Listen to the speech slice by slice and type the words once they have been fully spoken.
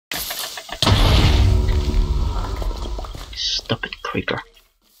Stop it, creeper.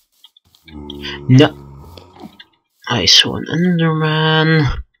 No. I saw an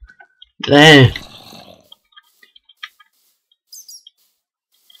Enderman. There.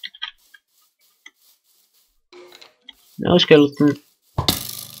 No skeleton.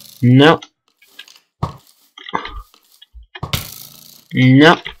 No.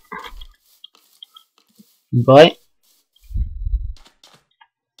 No. Bye.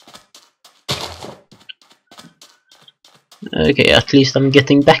 Okay, at least I'm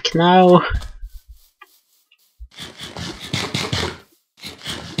getting back now.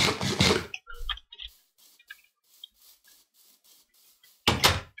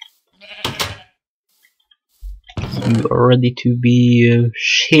 You are ready to be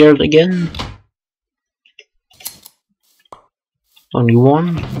sheared again? Only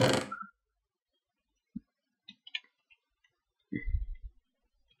one?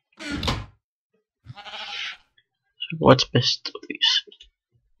 What's best of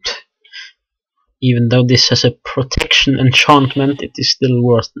these? Even though this has a protection enchantment, it is still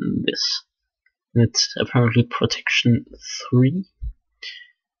worse than this. And it's apparently protection 3.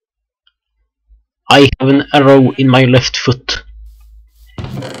 I have an arrow in my left foot.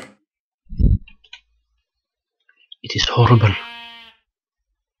 It is horrible.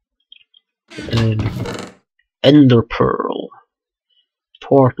 Ender pearl.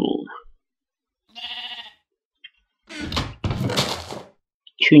 Portal.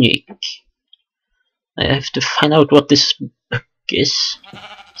 Tunic. I have to find out what this book is.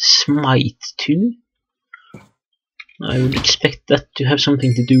 Smite 2. I would expect that to have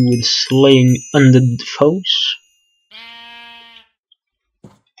something to do with slaying undead foes.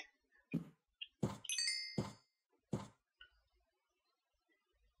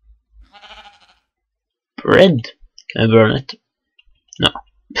 Bread. Can I burn it? No.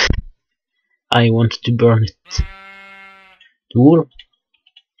 I want to burn it. Wool?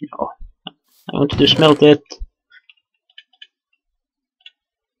 No. I want to smelt it.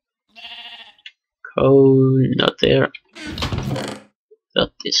 Coal, not there.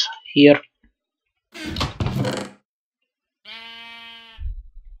 That is here.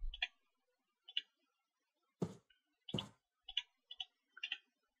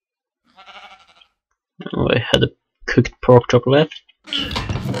 Oh, I had a cooked pork chop left.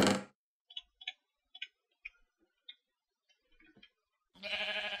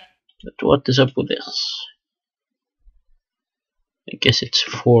 But what is up with this? I guess it's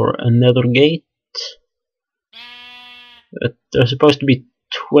for another gate. But there's supposed to be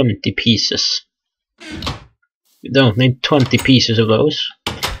 20 pieces. You don't need 20 pieces of those.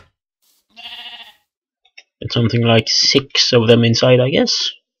 And something like 6 of them inside, I guess.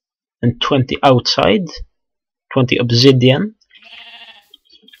 And 20 outside. 20 obsidian.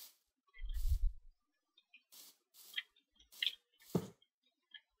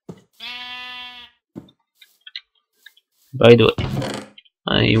 By the way,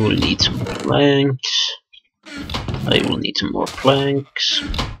 I will need some planks. I will need some more planks.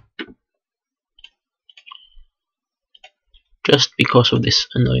 Just because of this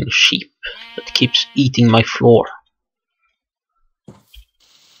annoying sheep that keeps eating my floor.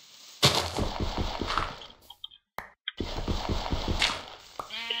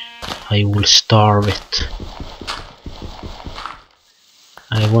 I will starve it.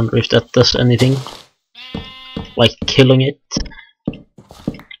 I wonder if that does anything. Like killing it.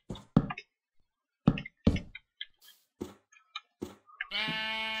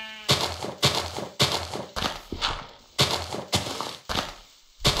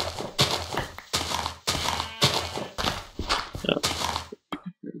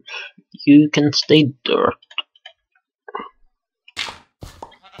 You can stay dirt.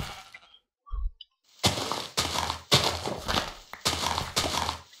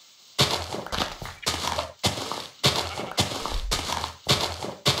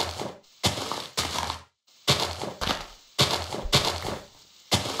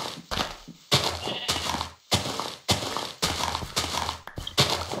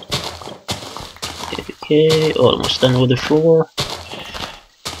 Okay, almost done with the floor.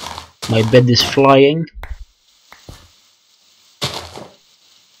 My bed is flying.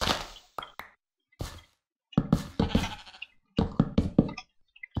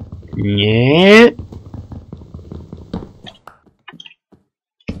 Yeah.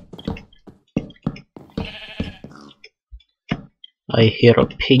 I hear a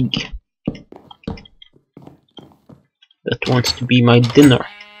pig that wants to be my dinner.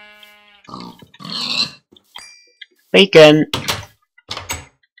 Bacon!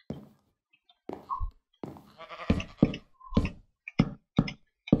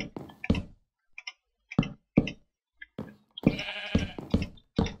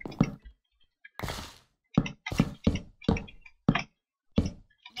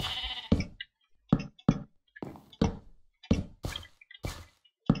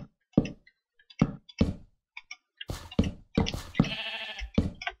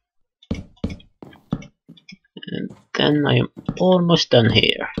 then I am almost done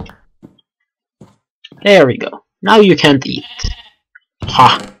here. There we go. Now you can't eat.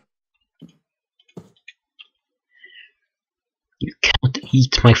 Ha! You can't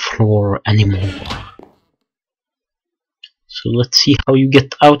eat my floor anymore. So let's see how you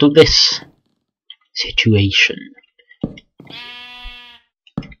get out of this situation.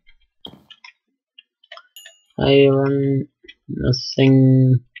 Iron,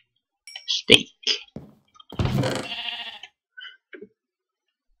 nothing, steak.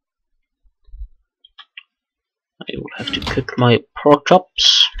 I will have to cook my pork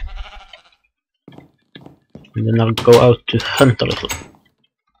chops. And then I'll go out to hunt a little.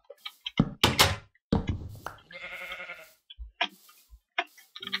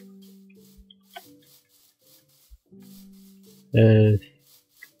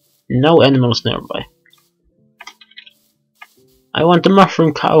 No animals nearby. I want the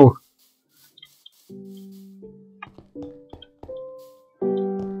mushroom cow.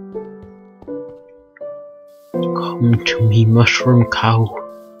 Come to me, mushroom cow.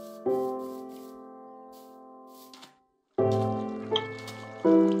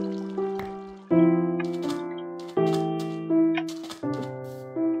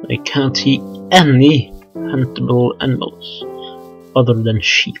 I can't see any huntable animals other than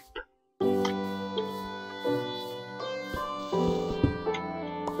sheep.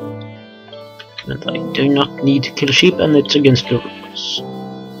 And I do not need to kill sheep, and it's against the rules.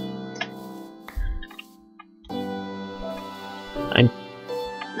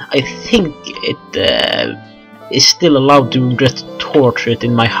 I think it is still allowed to just torture it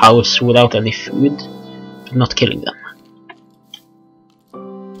in my house without any food, but not killing them.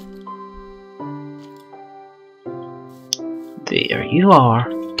 There you are.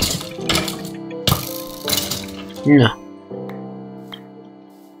 No.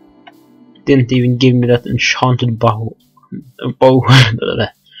 Didn't even give me that enchanted bow. Why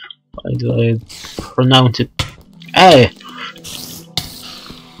do I pronounce it? Hey!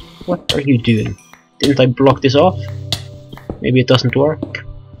 What are you doing? Didn't I block this off? Maybe it doesn't work.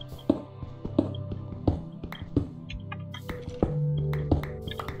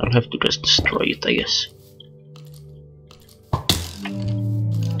 I'll have to just destroy it, I guess.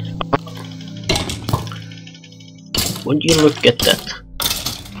 Would you look at that?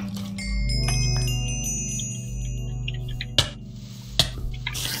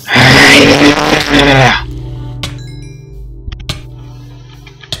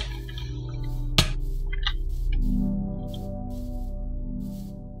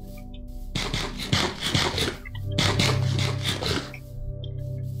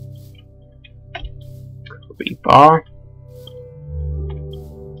 Creeper.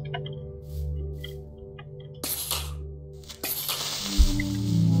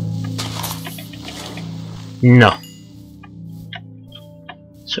 No.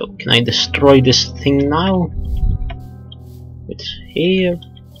 So can I destroy this thing now? It's here.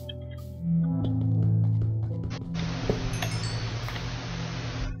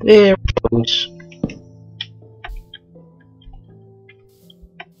 There it goes.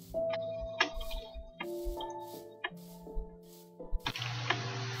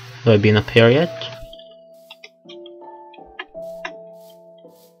 Have I been up here yet?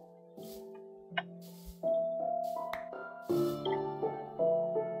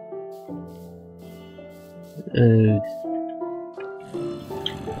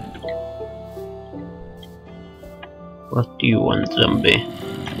 What do you want, zombie?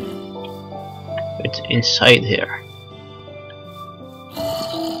 It's inside here.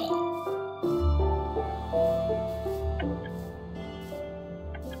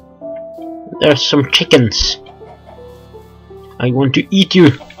 There's some chickens. I want to eat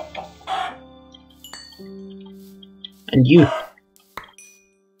you. And you.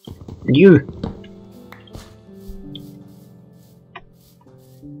 And you.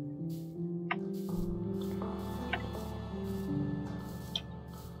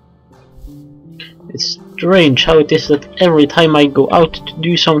 It's strange how it is that every time I go out to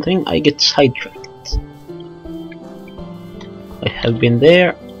do something, I get sidetracked. I have been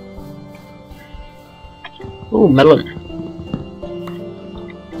there. Oh, melon.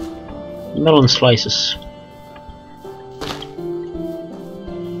 Melon slices.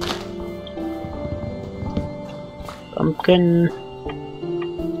 Pumpkin.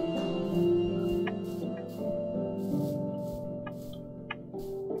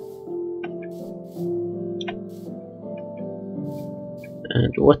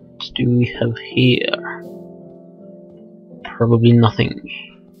 And what do we have here? Probably nothing.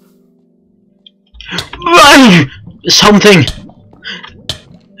 Something!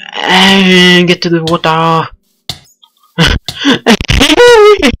 Get to the water!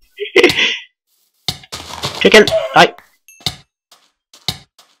 Chicken! I.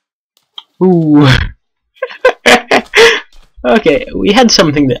 Ooh. Okay, we had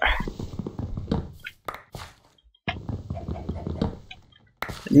something there.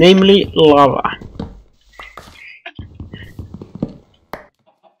 Namely, lava.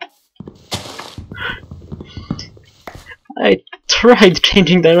 I tried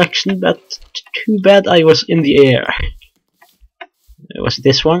changing direction, but too bad I was in the air. Was it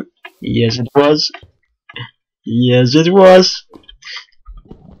this one? Yes, it was. Yes, it was.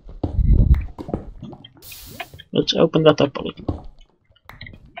 Let's open that up a little.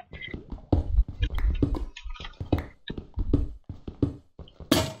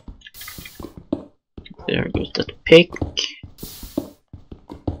 There goes that pick.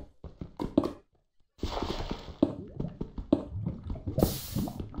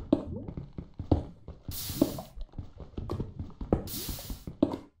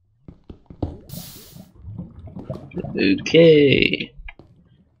 Okay.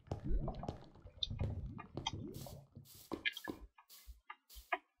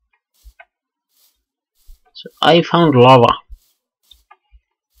 So I found lava.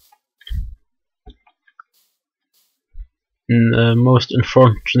 In the most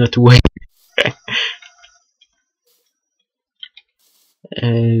unfortunate way.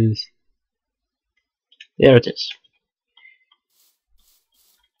 There it is.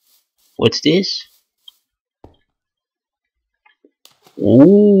 What's this?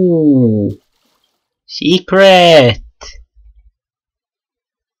 Ooh, secret!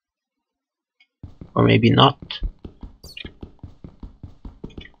 Or maybe not.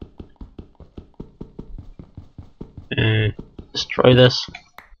 Let's try this.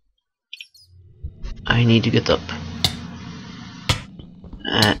 I need to get up.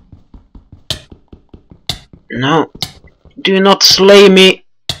 No, do not slay me!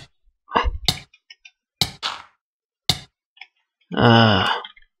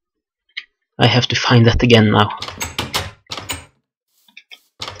 I have to find that again now.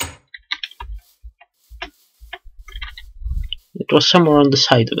 It was somewhere on the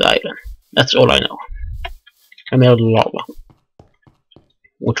side of the island. That's all I know. I made lava,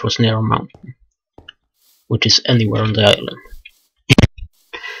 which was near a mountain, which is anywhere on the island.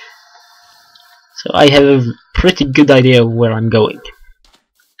 So I have a pretty good idea of where I'm going.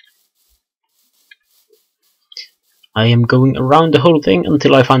 I am going around the whole thing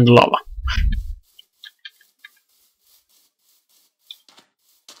until I find the lava.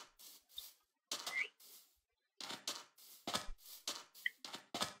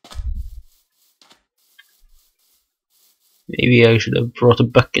 Maybe I should have brought a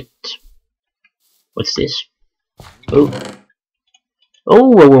bucket. What's this? Oh. Oh,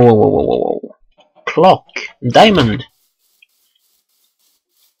 whoa, whoa, whoa, whoa, whoa, whoa. Clock. Diamond.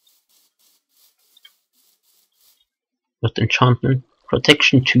 What enchantment?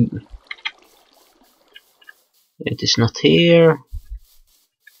 Protection 2. It is not here.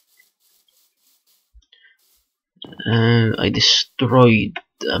 I destroyed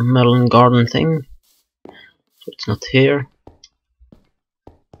a melon garden thing. So it's not here.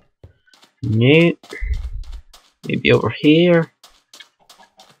 No. Maybe over here.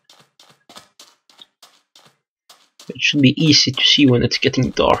 It should be easy to see when it's getting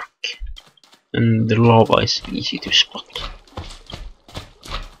dark. And the lava is easy to spot.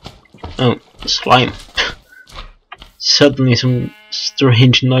 Oh, slime. Suddenly some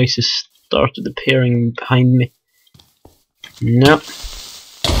strange noises started appearing behind me. No.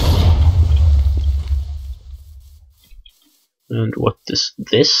 And what is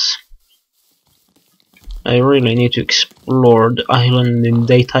this? I really need to explore the island in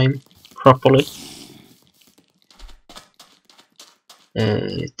daytime properly.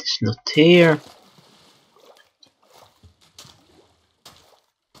 It is not here.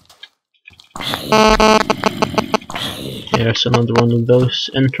 Here's another one of those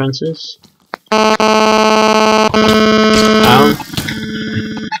entrances. Ow.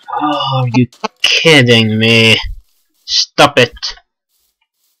 Oh, are you kidding me? Stop it.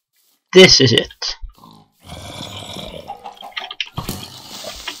 This is it.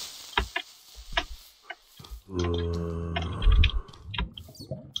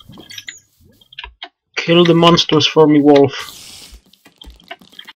 Kill the monsters for me, wolf.